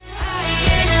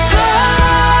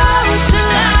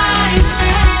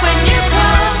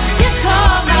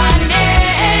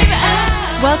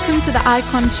to the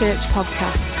Icon Church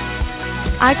podcast.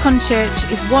 Icon Church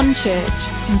is one church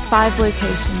in 5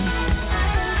 locations.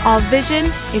 Our vision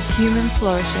is human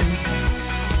flourishing.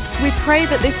 We pray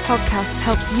that this podcast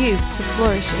helps you to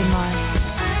flourish in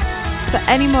life. For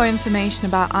any more information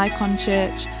about Icon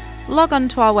Church, log on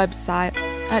to our website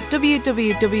at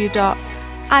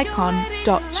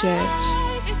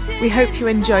www.icon.church. We hope you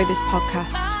enjoy this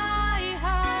podcast.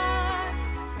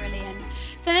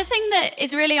 So the thing that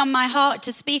is really on my heart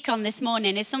to speak on this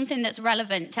morning is something that's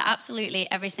relevant to absolutely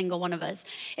every single one of us.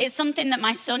 It's something that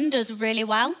my son does really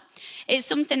well. It's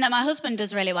something that my husband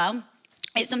does really well.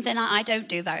 It's something that I don't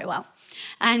do very well.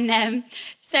 And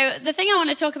so the thing I want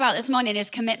to talk about this morning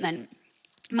is commitment.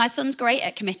 My son's great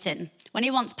at committing. When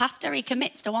he wants pasta, he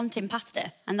commits to wanting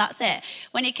pasta, and that's it.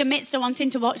 When he commits to wanting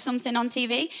to watch something on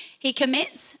TV, he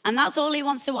commits, and that's all he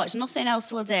wants to watch. Nothing else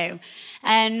will do.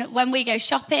 And when we go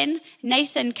shopping,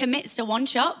 Nathan commits to one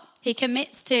shop. He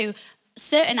commits to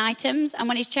certain items, and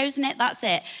when he's chosen it, that's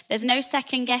it. There's no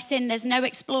second guessing. There's no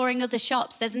exploring other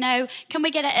shops. There's no, can we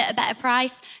get it at a better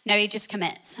price? No, he just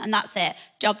commits, and that's it.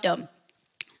 Job done.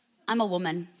 I'm a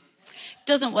woman.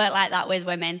 Doesn't work like that with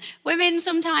women. Women,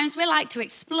 sometimes we like to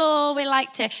explore, we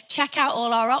like to check out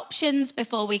all our options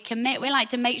before we commit. We like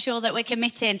to make sure that we're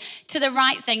committing to the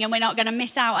right thing and we're not going to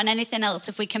miss out on anything else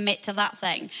if we commit to that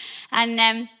thing.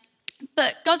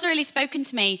 But God's really spoken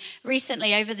to me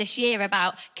recently over this year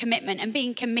about commitment and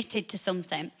being committed to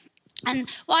something. And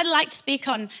what I'd like to speak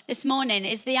on this morning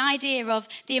is the idea of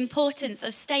the importance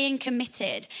of staying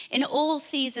committed in all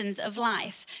seasons of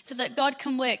life so that God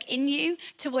can work in you,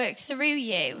 to work through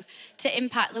you, to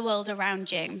impact the world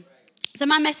around you. So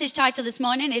my message title this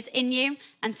morning is In You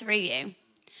and Through You.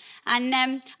 And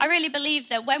I really believe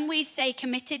that when we stay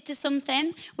committed to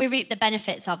something, we reap the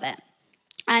benefits of it.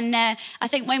 And I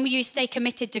think when you stay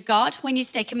committed to God, when you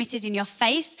stay committed in your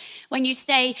faith, when you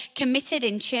stay committed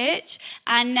in church,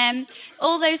 and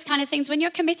all those kind of things, when you're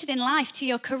committed in life to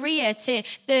your career, to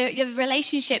your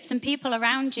relationships and people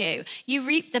around you, you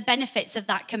reap the benefits of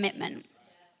that commitment.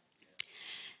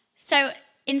 So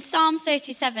in Psalm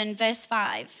 37, verse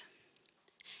 5,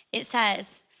 it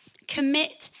says,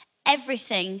 "Commit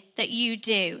everything that you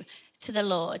do to the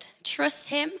Lord. Trust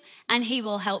him and he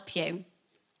will help you."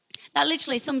 That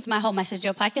literally sums my whole message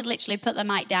up. I could literally put the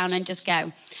mic down and just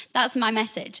go. That's my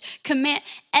message. Commit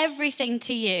everything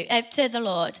to you, to the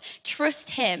Lord. Trust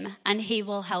him and he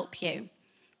will help you.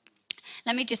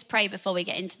 Let me just pray before we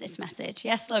get into this message.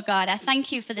 Yes, Lord God, I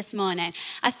thank you for this morning.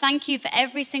 I thank you for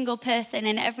every single person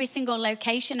in every single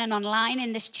location and online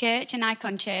in this church and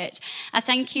Icon Church. I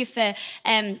thank you for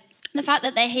the fact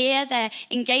that they're here, they're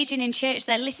engaging in church,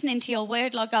 they're listening to your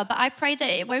word, Lord God. But I pray that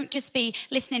it won't just be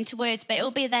listening to words, but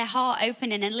it'll be their heart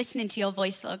opening and listening to your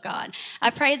voice, Lord God.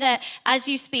 I pray that as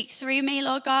you speak through me,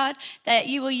 Lord God, that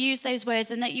you will use those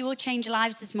words and that you will change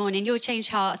lives this morning. You will change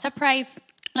hearts. I pray,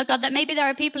 Lord God, that maybe there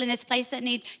are people in this place that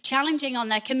need challenging on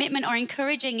their commitment or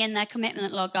encouraging in their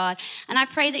commitment, Lord God. And I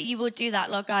pray that you will do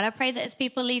that, Lord God. I pray that as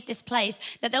people leave this place,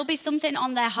 that there'll be something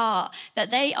on their heart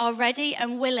that they are ready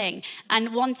and willing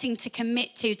and wanting to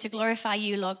commit to glorify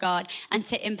you, Lord God, and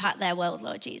to impact their world,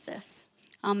 Lord Jesus.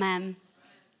 Amen.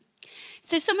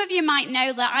 So some of you might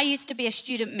know that I used to be a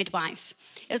student midwife.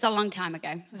 It was a long time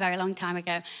ago, a very long time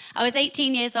ago. I was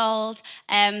 18 years old,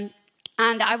 and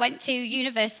I went to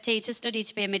university to study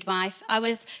to be a midwife. I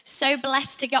was so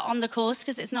blessed to get on the course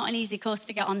because it's not an easy course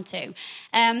to get onto.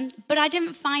 But I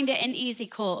didn't find it an easy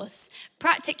course.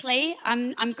 Practically,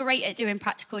 I'm great at doing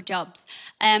practical jobs.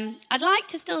 I'd like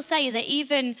to still say that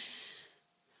even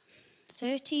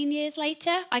 13 years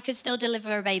later, I could still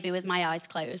deliver a baby with my eyes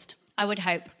closed. I would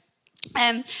hope.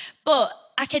 But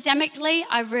academically,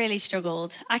 I really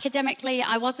struggled. Academically,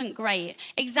 I wasn't great.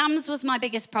 Exams was my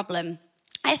biggest problem.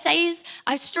 Essays,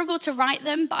 I struggled to write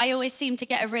them, but I always seemed to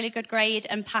get a really good grade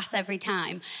and pass every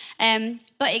time.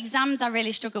 But exams I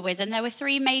really struggled with, and there were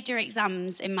 3 major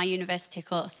exams in my university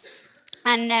course.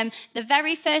 And the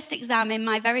very first exam in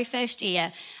my very first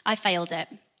year, I failed it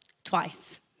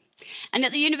twice. And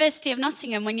at the University of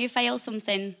Nottingham, when you fail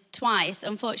something twice,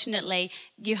 unfortunately,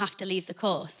 you have to leave the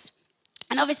course.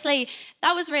 And obviously,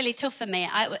 that was really tough for me.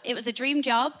 It was a dream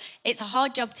job. It's a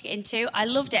hard job to get into. I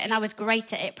loved it, and I was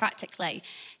great at it practically.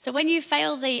 So when you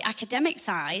fail the academic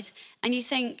side, and you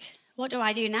think, what do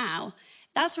I do now?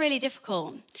 That's really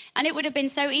difficult. And it would have been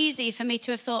so easy for me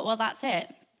to have thought, well, that's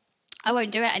it. I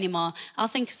won't do it anymore. I'll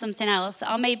think of something else.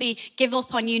 I'll maybe give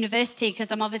up on university because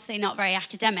I'm obviously not very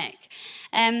academic.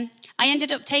 I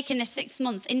ended up taking a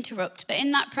 6-month interrupt, but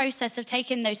in that process of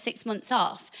taking those 6 months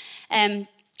off,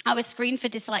 I was screened for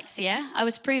dyslexia. I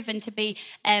was proven to be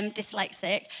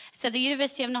dyslexic. So the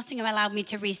University of Nottingham allowed me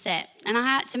to resit. And I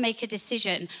had to make a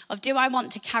decision of, do I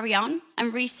want to carry on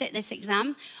and resit this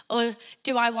exam? Or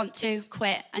do I want to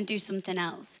quit and do something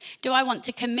else? Do I want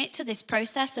to commit to this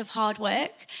process of hard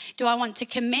work? Do I want to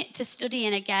commit to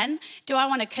studying again? Do I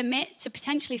want to commit to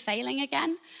potentially failing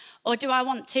again? Or do I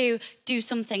want to do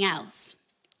something else?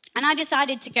 And I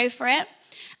decided to go for it.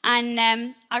 And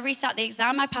I resat the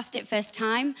exam. I passed it first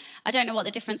time. I don't know what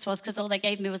the difference was because all they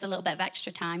gave me was a little bit of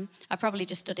extra time. I probably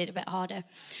just studied a bit harder.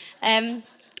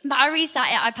 But I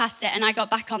resat it, I passed it, and I got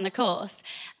back on the course.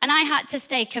 And I had to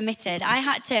stay committed. I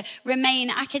had to remain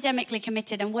academically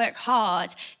committed and work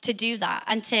hard to do that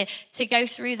and to go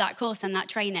through that course and that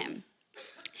training.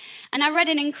 And I read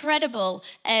an incredible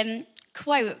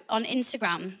quote on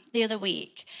Instagram the other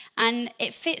week, and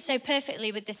it fits so perfectly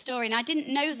with this story. And I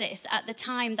didn't know this at the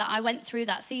time that I went through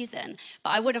that season,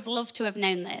 but I would have loved to have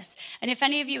known this. And if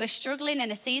any of you are struggling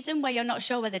in a season where you're not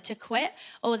sure whether to quit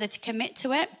or whether to commit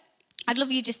to it, I'd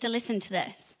love you just to listen to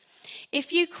this.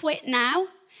 If you quit now,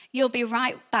 you'll be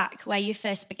right back where you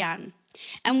first began.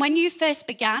 And when you first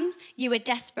began, you were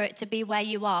desperate to be where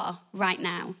you are right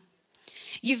now.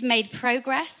 You've made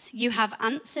progress, you have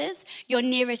answers, you're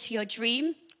nearer to your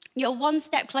dream, you're one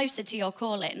step closer to your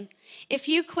calling. If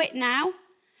you quit now,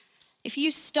 if you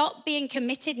stop being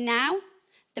committed now,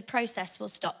 the process will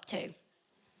stop too.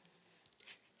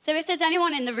 So if there's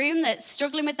anyone in the room that's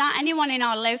struggling with that, anyone in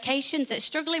our locations that's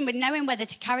struggling with knowing whether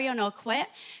to carry on or quit,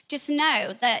 just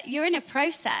know that you're in a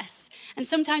process. And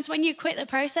sometimes when you quit the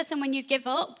process and when you give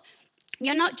up,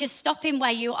 you're not just stopping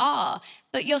where you are,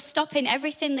 but you're stopping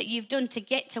everything that you've done to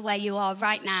get to where you are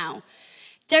right now.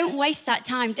 Don't waste that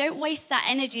time. Don't waste that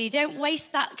energy. Don't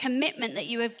waste that commitment that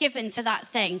you have given to that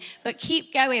thing, but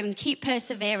keep going, keep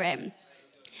persevering.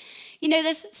 You know,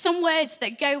 there's some words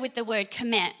that go with the word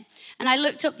commit. And I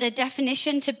looked up the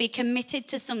definition to be committed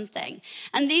to something.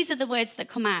 And these are the words that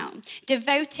come out.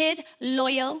 Devoted,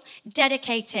 loyal,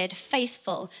 dedicated,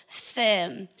 faithful,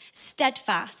 firm,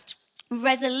 steadfast,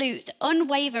 resolute,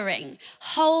 unwavering,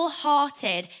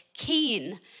 wholehearted,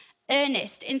 keen,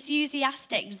 earnest,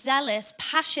 enthusiastic, zealous,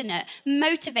 passionate,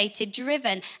 motivated,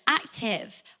 driven,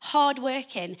 active,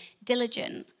 hardworking,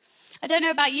 diligent. I don't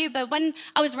know about you, but when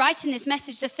I was writing this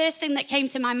message, the first thing that came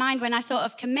to my mind when I thought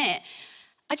of commit,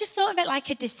 I just thought of it like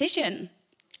a decision.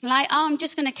 Like, oh, I'm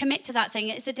just going to commit to that thing.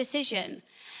 It's a decision.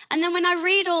 And then when I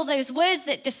read all those words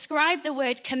that describe the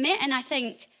word commit, and I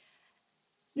think,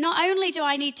 not only do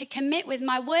I need to commit with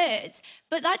my words,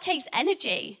 but that takes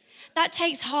energy. That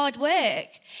takes hard work.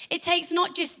 It takes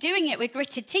not just doing it with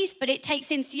gritted teeth, but it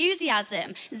takes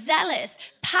enthusiasm, zealous,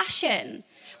 passion.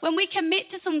 When we commit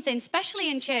to something, especially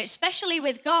in church, especially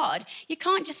with God, you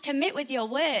can't just commit with your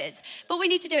words, but we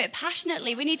need to do it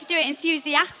passionately. We need to do it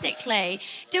enthusiastically,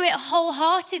 do it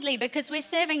wholeheartedly, because we're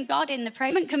serving God in the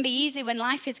process. It can be easy when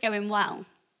life is going well.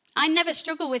 I never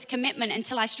struggled with commitment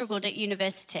until I struggled at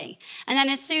university. And then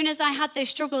as soon as I had those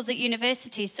struggles at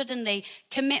university, suddenly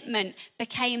commitment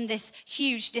became this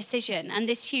huge decision and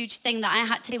this huge thing that I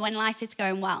had to do when life is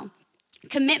going well.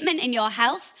 Commitment in your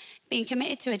health, being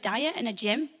committed to a diet and a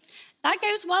gym, that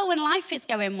goes well when life is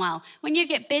going well. When you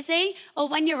get busy or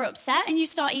when you're upset and you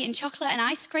start eating chocolate and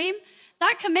ice cream,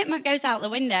 that commitment goes out the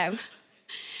window.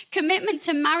 Commitment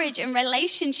to marriage and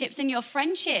relationships and your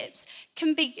friendships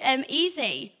can be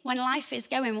easy when life is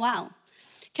going well.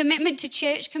 Commitment to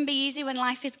church can be easy when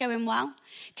life is going well.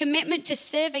 Commitment to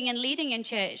serving and leading in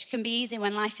church can be easy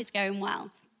when life is going well.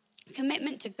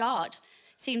 Commitment to God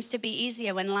seems to be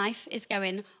easier when life is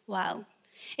going well.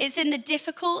 It's in the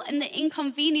difficult and the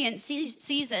inconvenient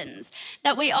seasons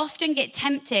that we often get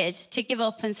tempted to give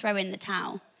up and throw in the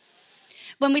towel.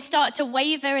 When we start to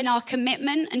waver in our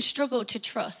commitment and struggle to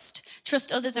trust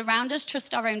others around us,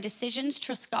 trust our own decisions,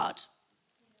 trust God.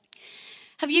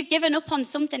 Have you given up on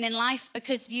something in life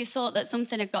because you thought that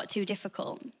something had got too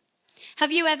difficult?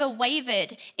 Have you ever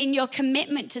wavered in your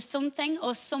commitment to something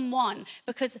or someone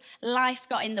because life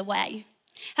got in the way?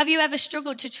 Have you ever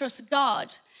struggled to trust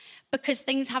God because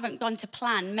things haven't gone to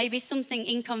plan? Maybe something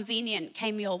inconvenient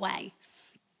came your way.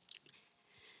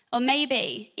 Or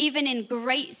maybe, even in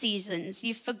great seasons,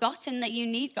 you've forgotten that you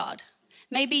need God.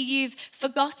 Maybe you've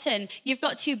forgotten, you've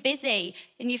got too busy,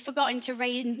 and you've forgotten to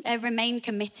remain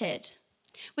committed.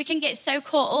 We can get so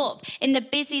caught up in the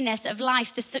busyness of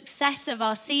life, the success of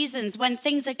our seasons, when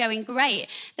things are going great,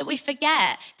 that we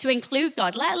forget to include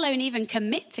God, let alone even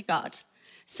commit to God.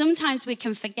 Sometimes we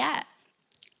can forget.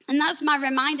 And that's my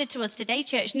reminder to us today,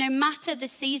 church. No matter the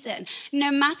season,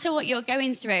 no matter what you're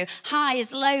going through,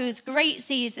 highs, lows, great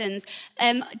seasons,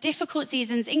 difficult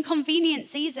seasons, inconvenient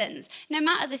seasons, no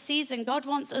matter the season, God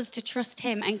wants us to trust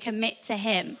him and commit to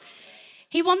him.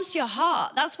 He wants your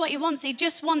heart. That's what he wants. He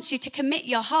just wants you to commit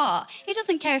your heart. He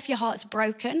doesn't care if your heart's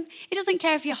broken. He doesn't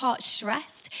care if your heart's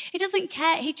stressed. He doesn't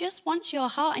care. He just wants your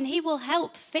heart, and he will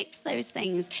help fix those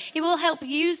things. He will help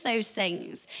use those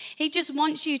things. He just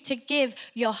wants you to give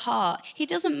your heart. He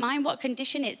doesn't mind what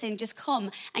condition it's in. Just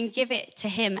come and give it to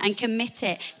him and commit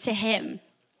it to him.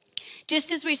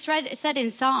 Just as we said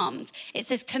in Psalms, it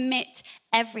says commit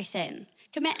everything.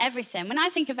 Commit everything. When I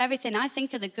think of everything, I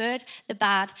think of the good, the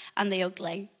bad, and the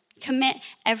ugly. Commit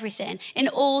everything. In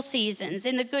all seasons,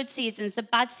 in the good seasons, the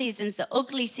bad seasons, the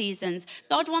ugly seasons,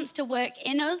 God wants to work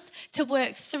in us, to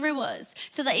work through us,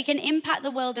 so that he can impact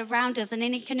the world around us, and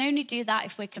he can only do that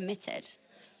if we're committed.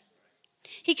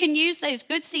 He can use those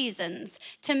good seasons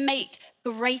to make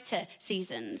greater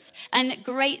seasons and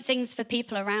great things for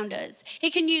people around us. He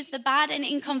can use the bad and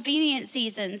inconvenient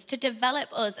seasons to develop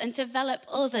us and develop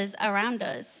others around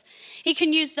us. He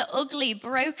can use the ugly,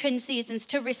 broken seasons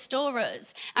to restore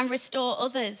us and restore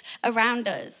others around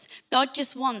us. God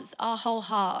just wants our whole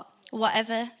heart,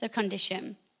 whatever the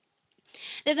condition.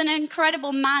 There's an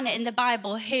incredible man in the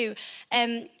Bible who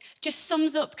just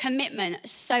sums up commitment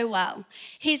so well.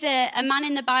 He's a man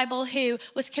in the Bible who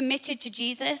was committed to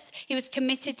Jesus. He was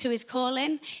committed to his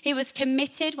calling. He was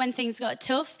committed when things got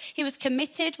tough. He was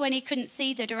committed when he couldn't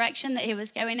see the direction that he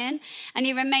was going in. And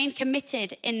he remained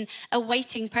committed in a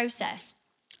waiting process.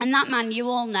 And that man, you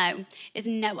all know, is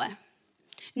Noah.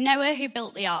 Noah who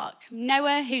built the ark.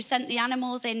 Noah who sent the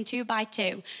animals in 2 by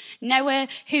 2. Noah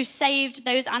who saved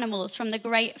those animals from the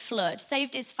great flood,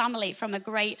 saved his family from a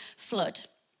great flood.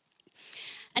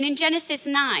 And in Genesis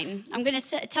 9, I'm going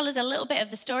to tell us a little bit of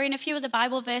the story, and a few of the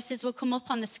Bible verses will come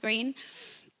up on the screen.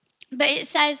 But it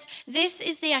says, this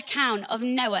is the account of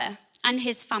Noah and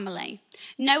his family.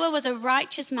 Noah was a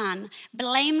righteous man,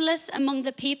 blameless among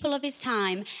the people of his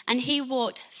time, and he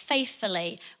walked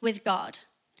faithfully with God.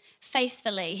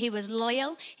 Faithfully. He was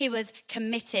loyal, he was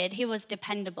committed, he was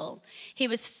dependable. He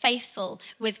was faithful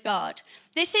with God.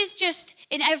 This is just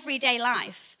in everyday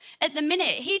life. At the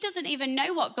minute, he doesn't even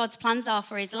know what God's plans are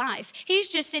for his life. He's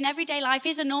just in everyday life.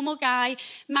 He's a normal guy,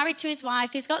 married to his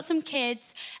wife. He's got some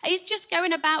kids. He's just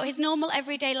going about his normal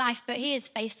everyday life, but he is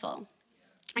faithful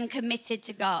and committed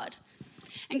to God.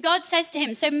 And God says to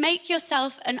him, so make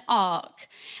yourself an ark,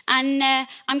 and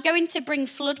I'm going to bring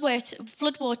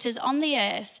floodwaters on the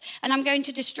earth, and I'm going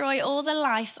to destroy all the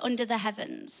life under the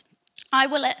heavens. I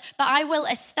will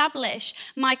establish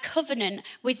my covenant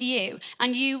with you,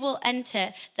 and you will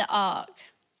enter the ark.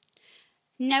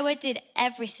 Noah did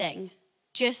everything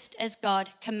just as God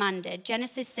commanded.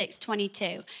 Genesis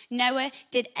 6:22. Noah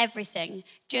did everything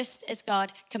just as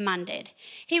God commanded.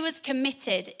 He was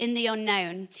committed in the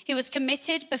unknown. He was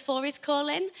committed before his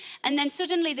calling, and then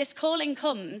suddenly this calling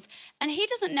comes, and he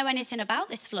doesn't know anything about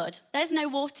this flood. There's no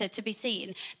water to be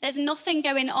seen. There's nothing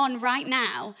going on right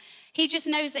now. He just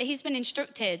knows that he's been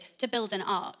instructed to build an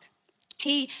ark.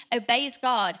 He obeys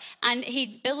God, and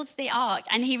he builds the ark,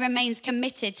 and he remains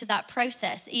committed to that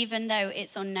process, even though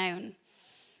it's unknown.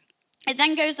 It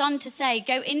then goes on to say,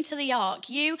 go into the ark,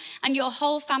 you and your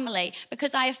whole family,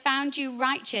 because I have found you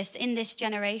righteous in this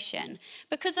generation.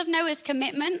 Because of Noah's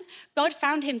commitment, God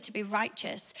found him to be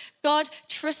righteous. God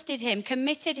trusted him,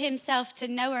 committed himself to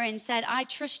Noah and said, I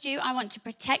trust you, I want to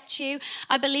protect you,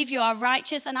 I believe you are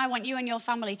righteous, and I want you and your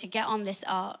family to get on this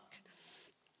ark.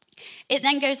 It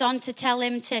then goes on to tell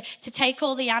him to take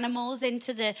all the animals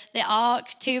into the ark,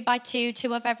 2 by 2,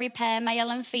 2 of every pair, male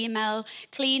and female,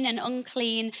 clean and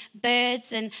unclean,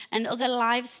 birds and other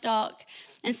livestock.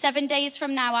 And 7 days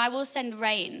from now, I will send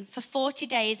rain for 40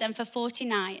 days and for 40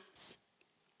 nights.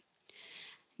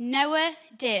 Noah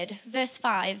did, verse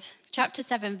 5, chapter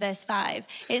 7, verse 5.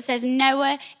 It says,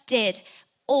 Noah did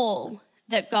all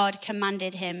that God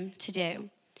commanded him to do.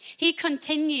 He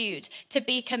continued to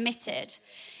be committed.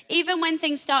 Even when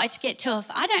things started to get tough,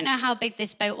 I don't know how big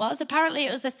this boat was. Apparently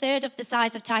it was a third of the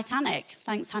size of Titanic.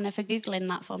 Thanks, Hannah, for Googling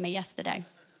that for me yesterday.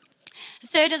 A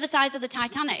third of the size of the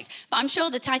Titanic. But I'm sure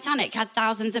the Titanic had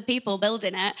thousands of people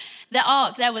building it. The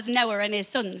ark, there was Noah and his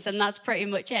sons, and that's pretty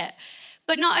much it.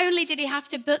 But not only did he have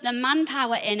to put the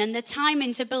manpower in and the time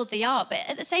in to build the ark, but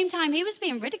at the same time, he was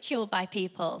being ridiculed by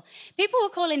people. People were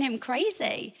calling him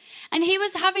crazy. And he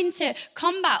was having to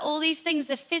combat all these things,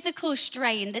 the physical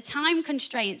strain, the time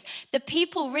constraints, the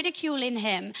people ridiculing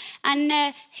him.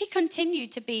 And he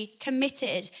continued to be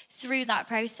committed through that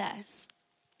process.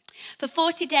 For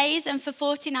 40 days and for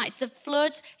 40 nights, the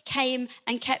flood came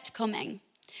and kept coming.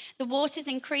 The waters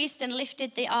increased and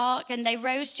lifted the ark, and they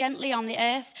rose gently on the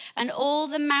earth, and all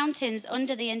the mountains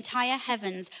under the entire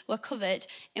heavens were covered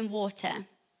in water.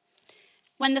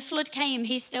 When the flood came,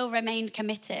 he still remained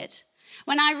committed.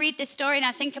 When I read this story and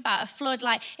I think about a flood,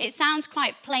 like, it sounds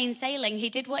quite plain sailing. He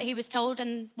did what he was told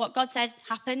and what God said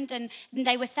happened, and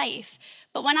they were safe.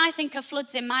 But when I think of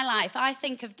floods in my life, I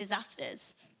think of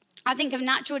disasters. I think of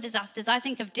natural disasters. I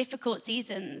think of difficult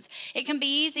seasons. It can be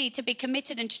easy to be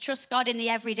committed and to trust God in the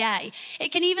everyday.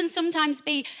 It can even sometimes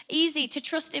be easy to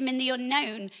trust him in the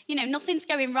unknown. You know, nothing's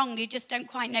going wrong. You just don't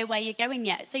quite know where you're going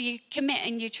yet. So you commit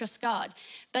and you trust God.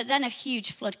 But then a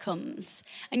huge flood comes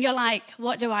and you're like,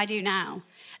 what do I do now?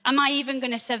 Am I even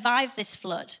going to survive this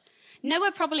flood?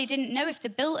 Noah probably didn't know if the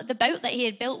boat that he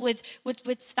had built would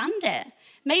withstand it.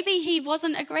 Maybe he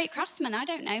wasn't a great craftsman, I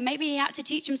don't know. Maybe he had to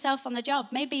teach himself on the job.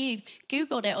 Maybe he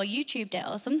Googled it or YouTubed it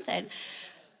or something.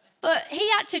 But he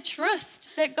had to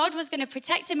trust that God was going to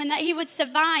protect him and that he would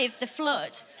survive the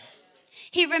flood.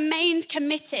 He remained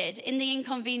committed in the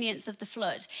inconvenience of the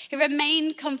flood. He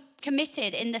remained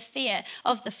committed in the fear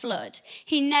of the flood.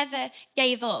 He never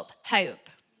gave up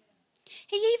hope.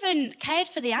 He even cared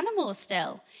for the animals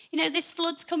still. You know, this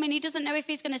flood's coming. He doesn't know if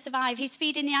he's going to survive. He's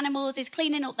feeding the animals. He's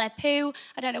cleaning up their poo.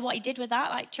 I don't know what he did with that,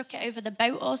 like chuck it over the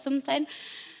boat or something.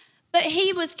 But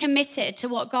he was committed to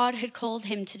what God had called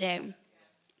him to do.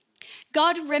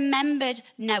 God remembered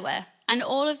Noah and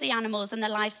all of the animals and the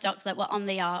livestock that were on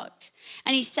the ark.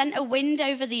 And he sent a wind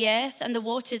over the earth and the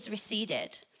waters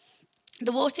receded.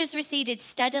 The waters receded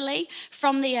steadily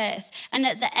from the earth, and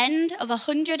at the end of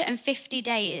 150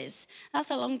 days, that's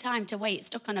a long time to wait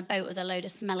stuck on a boat with a load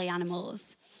of smelly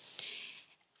animals.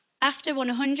 After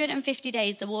 150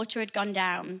 days, the water had gone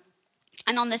down,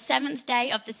 and on the 7th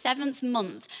day of the 7th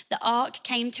month, the ark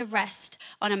came to rest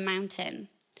on a mountain.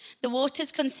 The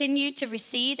waters continued to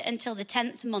recede until the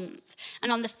 10th month,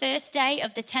 and on the first day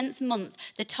of the 10th month,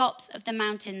 the tops of the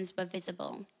mountains were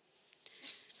visible.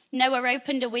 Noah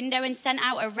opened a window and sent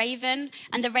out a raven,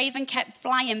 and the raven kept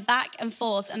flying back and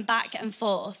forth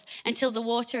until the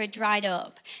water had dried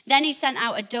up. Then he sent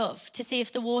out a dove to see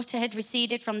if the water had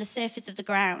receded from the surface of the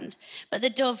ground, but the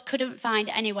dove couldn't find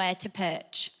anywhere to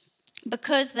perch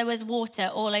because there was water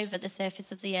all over the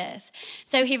surface of the earth.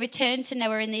 So he returned to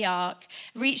Noah in the ark,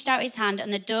 reached out his hand,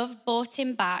 and the dove brought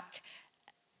him back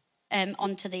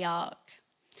onto the ark.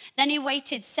 Then he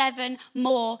waited 7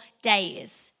 more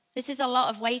days. This is a lot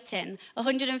of waiting,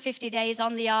 150 days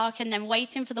on the ark and then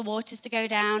waiting for the waters to go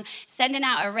down, sending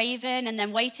out a raven and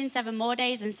then waiting 7 more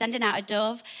days and sending out a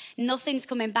dove. Nothing's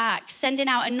coming back. Sending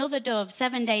out another dove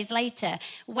 7 days later,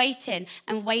 waiting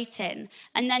and waiting.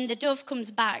 And then the dove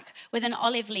comes back with an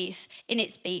olive leaf in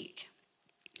its beak.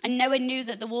 And Noah knew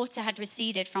that the water had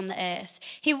receded from the earth.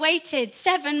 He waited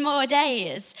 7 more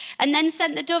days and then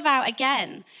sent the dove out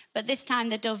again. But this time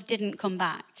the dove didn't come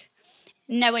back.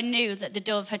 Noah knew that the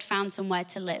dove had found somewhere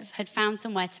to live, had found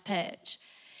somewhere to perch.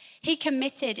 He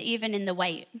committed even in the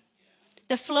wait.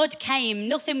 The flood came,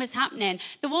 nothing was happening.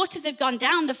 The waters had gone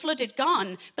down, the flood had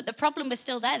gone, but the problem was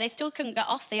still there. They still couldn't get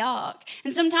off the ark.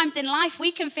 And sometimes in life,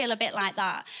 we can feel a bit like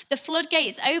that. The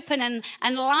floodgates open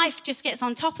and life just gets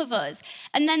on top of us.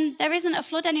 And then there isn't a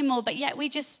flood anymore, but yet we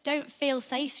just don't feel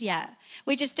safe yet.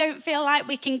 We just don't feel like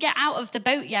we can get out of the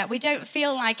boat yet. We don't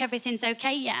feel like everything's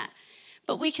okay yet.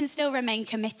 But we can still remain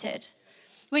committed.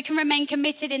 We can remain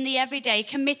committed in the everyday,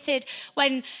 committed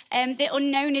when the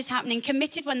unknown is happening,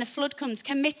 committed when the flood comes,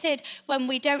 committed when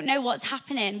we don't know what's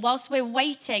happening, whilst we're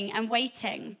waiting and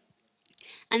waiting.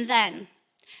 And then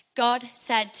God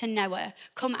said to Noah,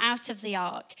 "Come out of the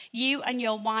ark, you and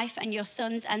your wife and your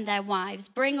sons and their wives.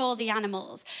 Bring all the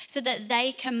animals so that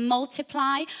they can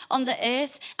multiply on the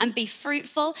earth and be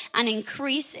fruitful and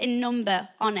increase in number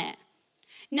on it."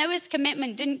 Noah's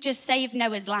commitment didn't just save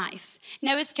Noah's life.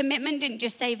 Noah's commitment didn't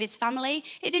just save his family.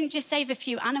 It didn't just save a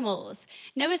few animals.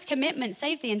 Noah's commitment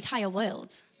saved the entire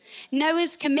world.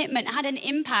 Noah's commitment had an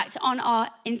impact on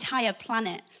our entire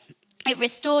planet. It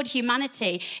restored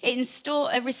humanity.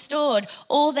 It restored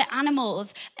all the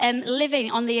animals living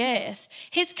on the earth.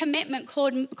 His commitment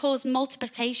caused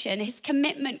multiplication. His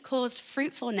commitment caused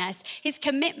fruitfulness. His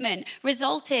commitment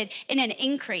resulted in an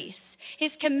increase.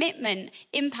 His commitment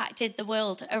impacted the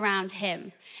world around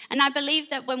him. And I believe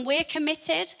that when we're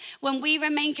committed, when we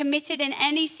remain committed in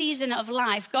any season of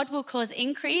life, God will cause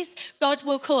increase, God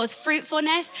will cause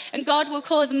fruitfulness, and God will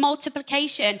cause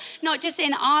multiplication, not just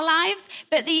in our lives,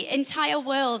 but the entire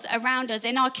world around us,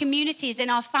 in our communities, in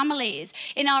our families,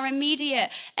 in our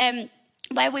immediate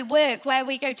where we work, where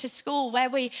we go to school,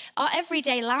 our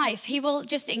everyday life. He will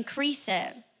just increase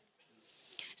it.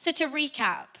 So to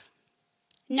recap,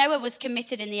 Noah was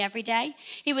committed in the everyday.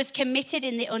 He was committed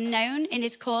in the unknown, in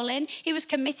his calling. He was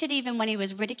committed even when he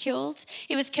was ridiculed.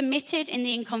 He was committed in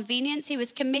the inconvenience. He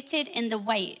was committed in the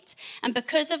wait. And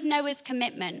because of Noah's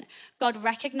commitment, God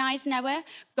recognized Noah.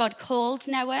 God called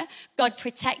Noah. God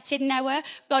protected Noah.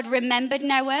 God remembered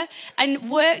Noah and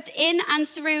worked in and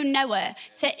through Noah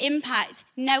to impact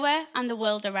Noah and the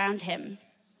world around him.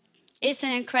 It's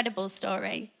an incredible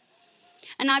story.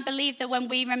 And I believe that when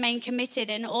we remain committed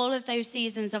in all of those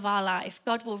seasons of our life,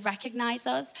 God will recognize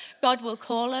us, God will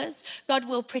call us, God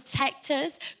will protect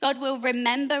us, God will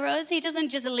remember us. He doesn't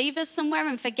just leave us somewhere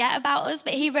and forget about us,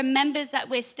 but he remembers that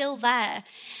we're still there.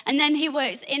 And then he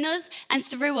works in us and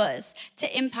through us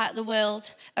to impact the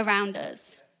world around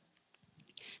us.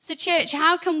 So church,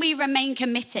 how can we remain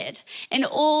committed in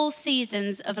all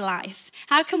seasons of life?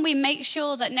 How can we make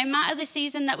sure that no matter the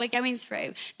season that we're going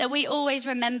through, that we always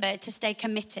remember to stay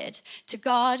committed to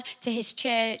God, to his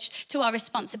church, to our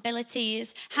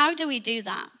responsibilities? How do we do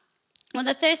that? Well,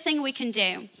 the first thing we can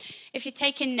do, if you're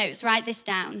taking notes, write this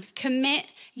down. Commit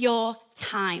your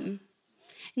time.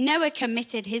 Noah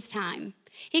committed his time.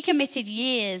 He committed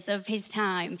years of his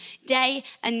time, day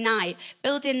and night,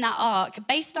 building that ark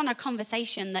based on a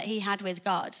conversation that he had with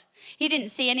God. He didn't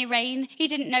see any rain. He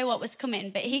didn't know what was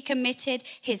coming, but he committed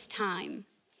his time.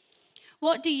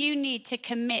 What do you need to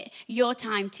commit your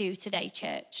time to today,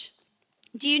 church?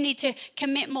 Do you need to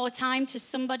commit more time to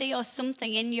somebody or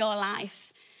something in your life?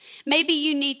 Maybe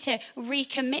you need to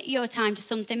recommit your time to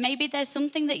something. Maybe there's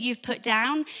something that you've put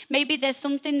down. Maybe there's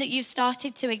something that you've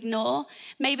started to ignore.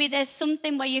 Maybe there's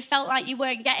something where you felt like you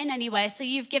weren't getting anywhere, so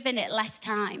you've given it less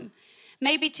time.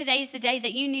 Maybe today's the day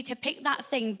that you need to pick that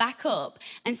thing back up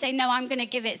and say, no, I'm going to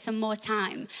give it some more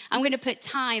time. I'm going to put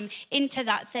time into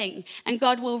that thing, and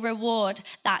God will reward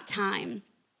that time.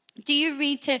 Do you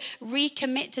need to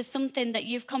recommit to something that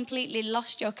you've completely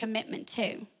lost your commitment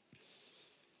to?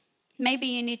 Maybe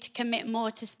you need to commit more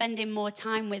to spending more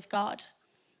time with God.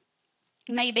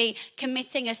 Maybe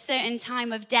committing a certain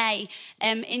time of day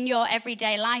in your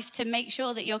everyday life to make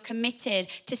sure that you're committed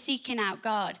to seeking out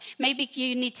God. Maybe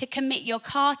you need to commit your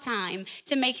car time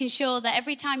to making sure that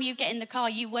every time you get in the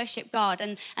car, you worship God,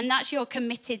 and that's your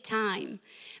committed time.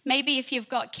 Maybe if you've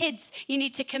got kids, you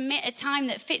need to commit a time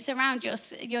that fits around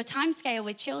your time scale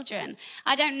with children.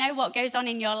 I don't know what goes on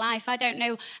in your life. I don't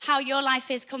know how your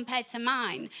life is compared to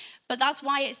mine. But that's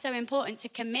why it's so important to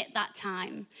commit that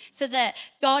time so that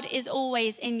God is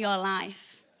always in your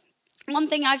life. One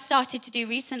thing I've started to do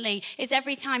recently is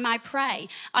every time I pray,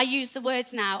 I use the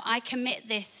words now, I commit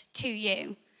this to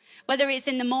you. Whether it's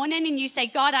in the morning and you say,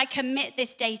 God, I commit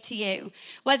this day to you.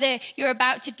 Whether you're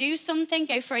about to do something,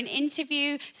 go for an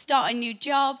interview, start a new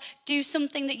job, do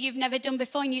something that you've never done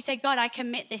before, and you say, God, I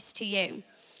commit this to you.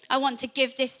 I want to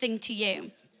give this thing to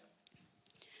you.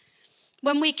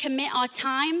 When we commit our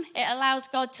time, it allows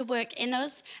God to work in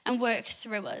us and work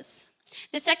through us.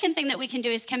 The second thing that we can do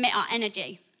is commit our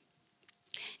energy.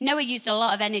 Noah used a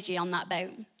lot of energy on that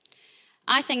boat.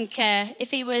 I think if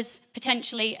he was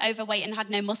potentially overweight and had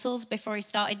no muscles before he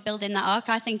started building that ark,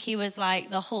 I think he was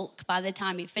like the Hulk by the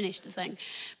time he finished the thing,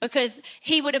 because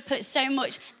he would have put so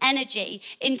much energy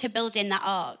into building that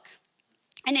ark.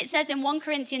 And it says in 1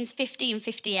 Corinthians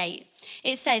 15:58,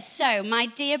 it says, so, my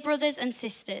dear brothers and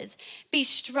sisters, be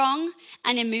strong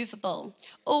and immovable.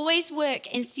 Always work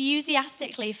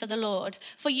enthusiastically for the Lord,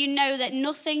 for you know that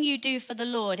nothing you do for the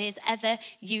Lord is ever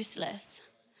useless.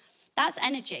 That's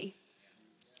energy.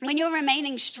 When you're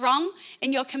remaining strong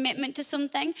in your commitment to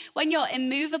something, when you're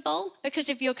immovable because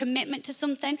of your commitment to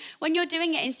something, when you're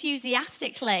doing it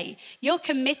enthusiastically, you're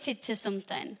committed to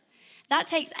something. That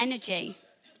takes energy.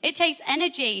 It takes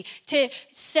energy to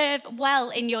serve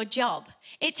well in your job.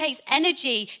 It takes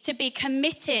energy to be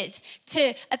committed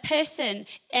to a person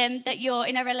that you're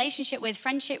in a relationship with,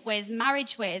 friendship with,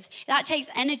 marriage with. That takes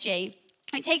energy.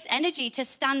 It takes energy to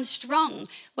stand strong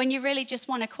when you really just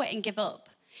want to quit and give up.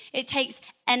 It takes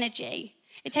energy.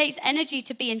 It takes energy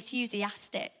to be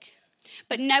enthusiastic.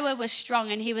 But Noah was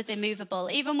strong and he was immovable.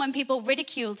 Even when people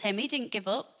ridiculed him, he didn't give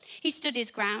up. He stood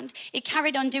his ground. He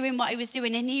carried on doing what he was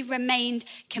doing, and he remained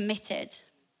committed.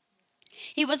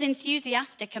 He was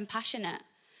enthusiastic and passionate.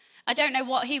 I don't know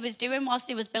what he was doing whilst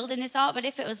he was building this ark, but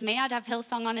if it was me, I'd have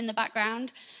Hillsong on in the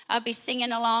background. I'd be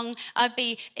singing along. I'd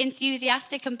be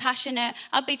enthusiastic and passionate.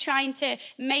 I'd be trying to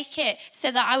make it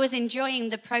so that I was enjoying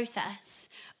the process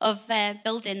of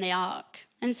building the ark.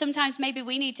 And sometimes maybe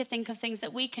we need to think of things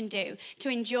that we can do to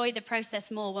enjoy the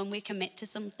process more when we commit to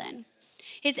something.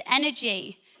 His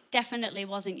energy definitely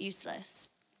wasn't useless.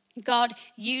 God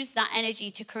used that energy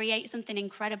to create something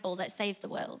incredible that saved the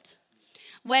world.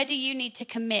 Where do you need to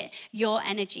commit your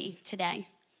energy today?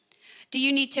 Do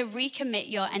you need to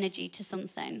recommit your energy to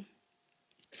something?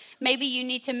 Maybe you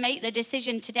need to make the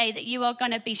decision today that you are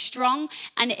going to be strong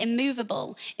and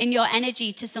immovable in your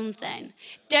energy to something.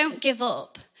 Don't give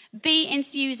up. Be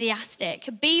enthusiastic.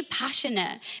 Be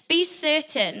passionate. Be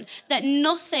certain that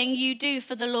nothing you do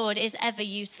for the Lord is ever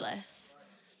useless.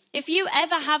 If you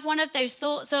ever have one of those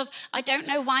thoughts of, I don't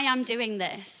know why I'm doing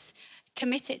this,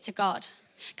 commit it to God.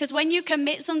 Because when you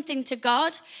commit something to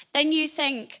God, then you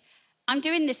think, I'm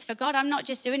doing this for God. I'm not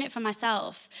just doing it for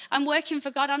myself. I'm working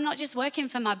for God. I'm not just working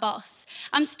for my boss.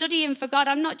 I'm studying for God.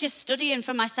 I'm not just studying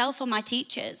for myself or my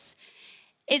teachers.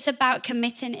 It's about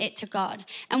committing it to God.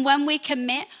 And when we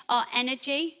commit our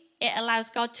energy, it allows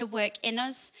God to work in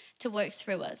us, to work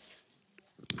through us.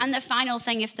 And the final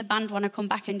thing, if the band want to come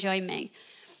back and join me,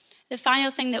 the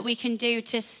final thing that we can do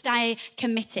to stay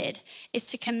committed is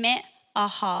to commit our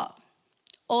heart,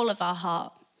 all of our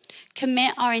heart.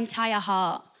 Commit our entire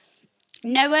heart.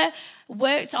 Noah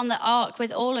worked on the ark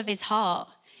with all of his heart.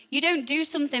 You don't do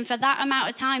something for that amount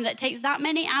of time that takes that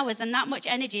many hours and that much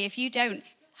energy if you don't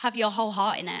have your whole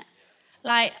heart in it.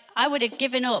 Like, I would have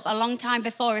given up a long time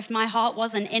before if my heart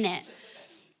wasn't in it.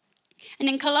 And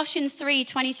in Colossians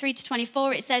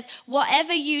 3:23-24, it says,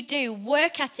 whatever you do,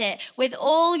 work at it with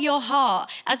all your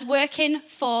heart as working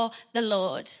for the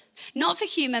Lord. Not for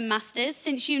human masters,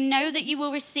 since you know that you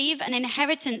will receive an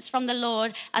inheritance from the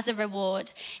Lord as a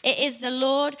reward. It is the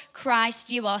Lord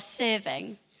Christ you are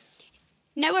serving.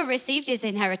 Noah received his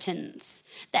inheritance.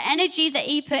 The energy that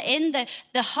he put in,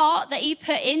 the heart that he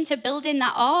put into building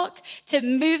that ark, to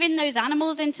moving those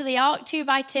animals into the ark 2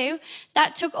 by 2,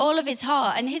 that took all of his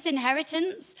heart. And his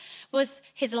inheritance was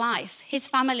his life, his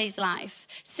family's life,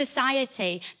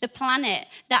 society, the planet,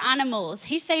 the animals.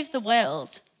 He saved the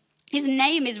world. His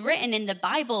name is written in the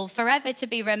Bible forever to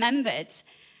be remembered.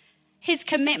 His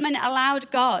commitment allowed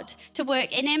God to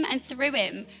work in him and through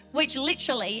him, which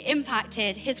literally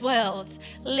impacted his world,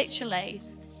 literally.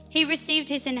 He received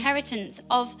his inheritance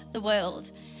of the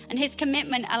world, and his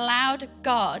commitment allowed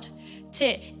God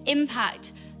to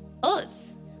impact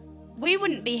us. We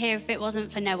wouldn't be here if it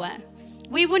wasn't for Noah.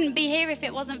 We wouldn't be here if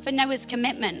it wasn't for Noah's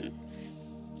commitment.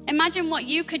 Imagine what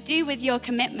you could do with your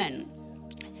commitment.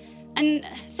 And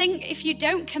think, if you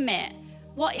don't commit,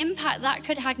 what impact that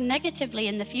could have negatively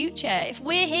in the future. If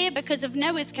we're here because of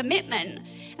Noah's commitment,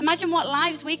 imagine what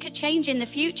lives we could change in the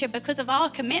future because of our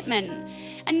commitment.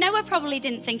 And Noah probably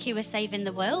didn't think he was saving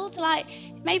the world. Like,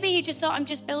 maybe he just thought, I'm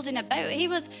just building a boat. He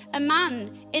was a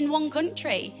man in one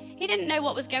country. He didn't know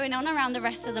what was going on around the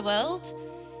rest of the world.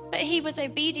 But he was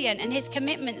obedient, and his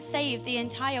commitment saved the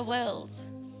entire world.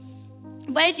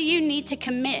 Where do you need to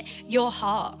commit your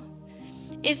heart?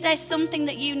 Is there something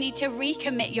that you need to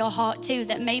recommit your heart to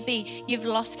that maybe you've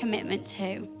lost commitment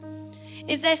to?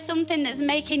 Is there something that's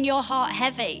making your heart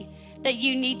heavy that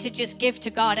you need to just give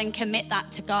to God and commit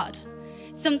that to God?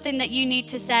 Something that you need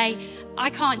to say,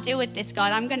 I can't deal with this,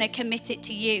 God. I'm going to commit it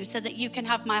to you so that you can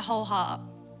have my whole heart.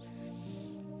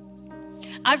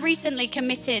 I've recently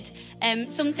committed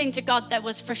something to God that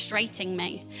was frustrating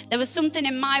me. There was something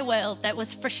in my world that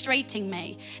was frustrating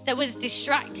me, that was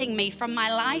distracting me from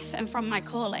my life and from my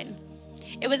calling.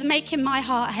 It was making my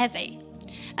heart heavy.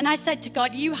 And I said to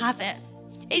God, you have it.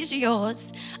 It's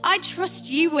yours. I trust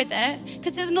you with it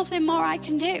because there's nothing more I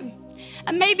can do.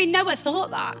 And maybe Noah thought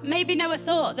that. Maybe Noah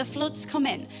thought, the flood's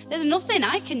coming. There's nothing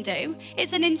I can do.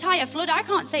 It's an entire flood. I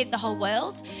can't save the whole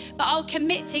world. But I'll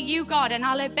commit to you, God, and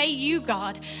I'll obey you,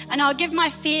 God. And I'll give my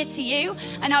fear to you,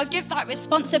 and I'll give that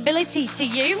responsibility to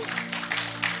you.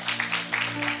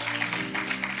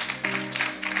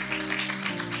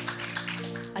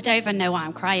 I don't even know why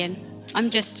I'm crying.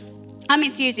 I'm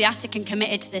enthusiastic and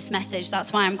committed to this message.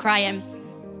 That's why I'm crying.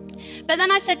 But then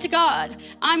I said to God,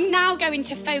 I'm now going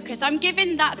to focus. I'm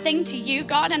giving that thing to you,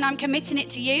 God, and I'm committing it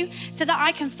to you so that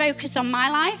I can focus on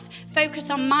my life, focus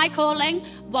on my calling,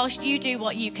 whilst you do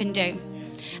what you can do.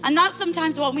 And that's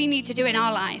sometimes what we need to do in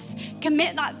our life.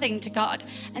 Commit that thing to God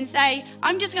and say,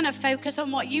 I'm just going to focus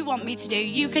on what you want me to do.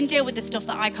 You can deal with the stuff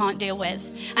that I can't deal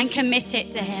with, and commit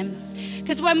it to him.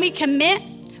 Because when we commit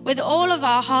with all of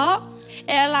our heart,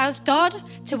 it allows God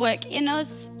to work in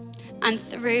us and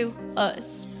through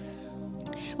us.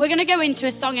 We're going to go into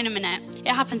a song in a minute.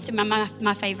 It happens to be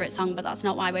my favourite song, but that's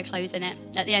not why we're closing it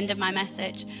at the end of my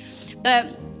message.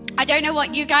 But I don't know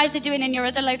what you guys are doing in your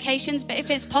other locations, but if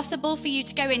it's possible for you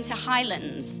to go into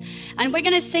Highlands, and we're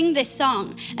going to sing this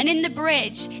song. And in the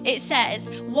bridge, it says,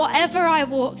 whatever I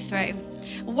walk through,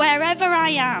 wherever I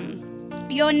am,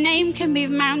 your name can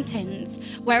move mountains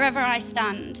wherever I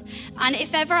stand. And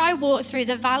if ever I walk through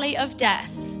the valley of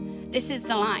death, this is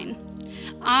the line,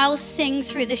 I'll sing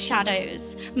through the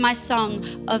shadows my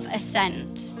song of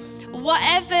ascent.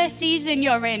 whatever season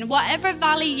you're in, whatever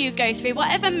valley you go through,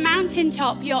 whatever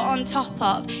mountaintop you're on top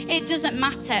of, it doesn't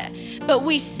matter. But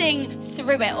we sing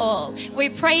through it all. We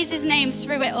praise his name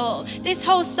through it all. This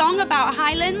whole song about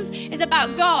Highlands is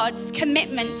about God's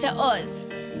commitment to us.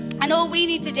 And all we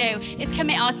need to do is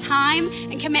commit our time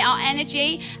and commit our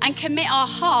energy and commit our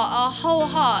heart, our whole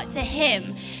heart to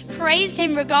him. Praise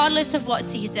him regardless of what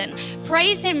season.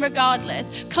 Praise him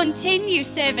regardless. Continue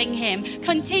serving him.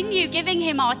 Continue giving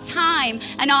him our time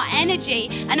and our energy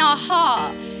and our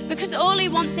heart, because all he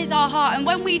wants is our heart. And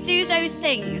when we do those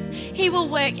things, he will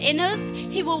work in us,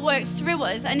 he will work through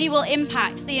us, and he will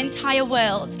impact the entire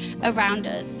world around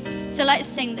us. So let's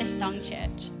sing this song,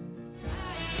 church.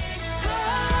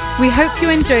 We hope you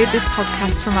enjoyed this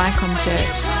podcast from Icon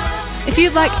Church. If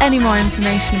you'd like any more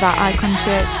information about Icon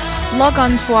Church, log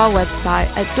on to our website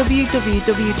at www.icon.church.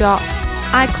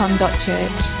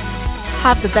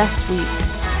 Have the best week.